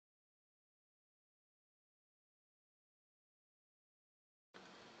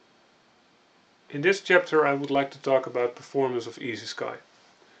In this chapter I would like to talk about performance of EasySky.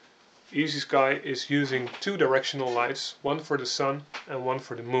 EasySky is using two directional lights, one for the sun and one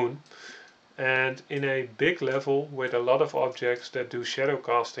for the moon. And in a big level with a lot of objects that do shadow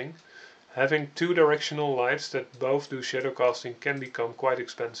casting, having two directional lights that both do shadow casting can become quite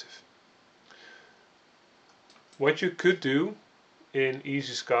expensive. What you could do in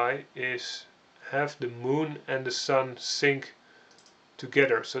EasySky is have the moon and the sun sync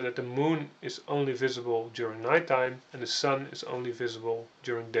together so that the moon is only visible during nighttime and the sun is only visible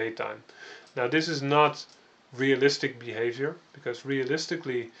during daytime. Now this is not realistic behavior, because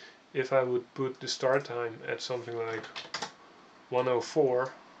realistically if I would put the start time at something like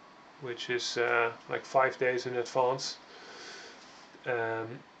 104, which is like 5 days in advance,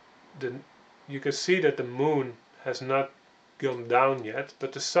 then you can see that the moon has not gone down yet,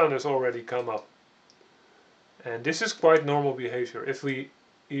 but the sun has already come up. And this is quite normal behavior. If we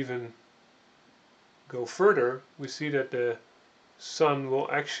even go further, we see that the sun will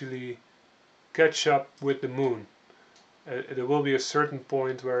actually catch up with the moon. There will be a certain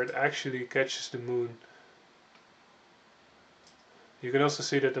point where it actually catches the moon. You can also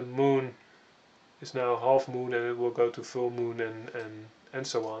see that the moon is now half moon and it will go to full moon and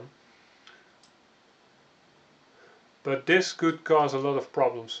so on. But this could cause a lot of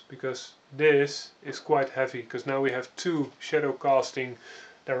problems, because this is quite heavy, because now we have two shadow casting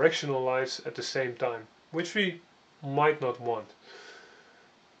directional lights at the same time, which we might not want.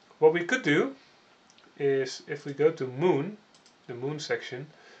 What we could do is, if we go to moon, the moon section,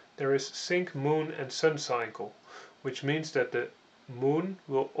 there is sync moon and sun cycle, which means that the moon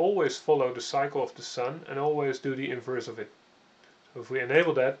will always follow the cycle of the sun and always do the inverse of it. So if we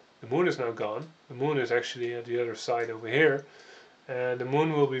enable that, the moon is now gone. The moon is actually at the other side over here, and the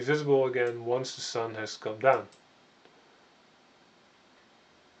moon will be visible again once the sun has come down.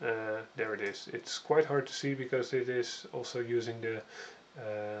 There it is. It's quite hard to see because it is also using the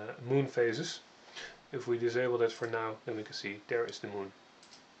moon phases. If we disable that for now, then we can see there is the moon.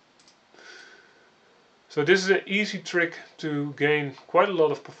 So this is an easy trick to gain quite a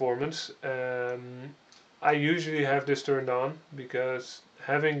lot of performance. I usually have this turned on because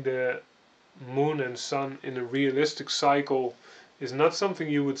having the moon and sun in a realistic cycle is not something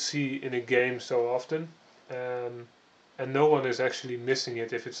you would see in a game so often, and no one is actually missing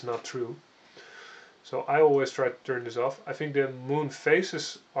it if it's not true. So I always try to turn this off. I think the moon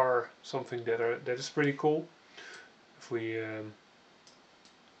phases are something that is pretty cool. If we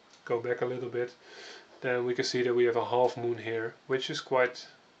go back a little bit, then we can see that we have a half moon here, which is quite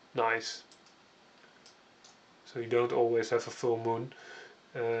nice. So you don't always have a full moon.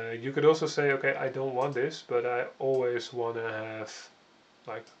 You could also say, okay, I don't want this, but I always want to have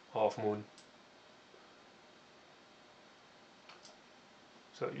like half moon.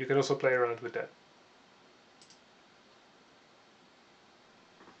 So you can also play around with that.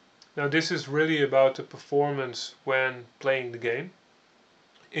 Now this is really about the performance when playing the game.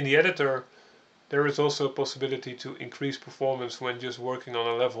 In the editor there is also a possibility to increase performance when just working on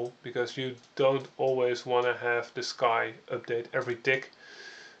a level, because you don't always want to have the sky update every tick.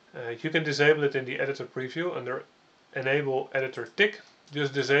 You can disable it in the editor preview under enable editor tick.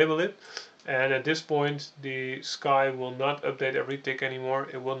 Just disable it, and at this point the sky will not update every tick anymore.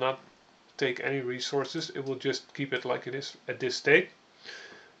 It will not take any resources. It will just keep it like it is at this state.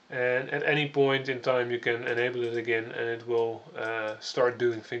 And at any point in time you can enable it again and it will start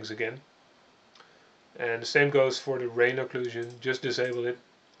doing things again. And the same goes for the rain occlusion. Just disable it.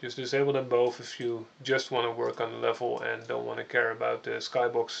 Just disable them both if you just want to work on the level and don't want to care about the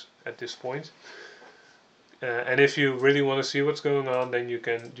skybox at this point. And if you really want to see what's going on, then you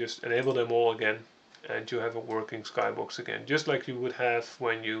can just enable them all again and you have a working skybox again, just like you would have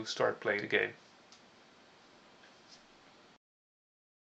when you start playing the game.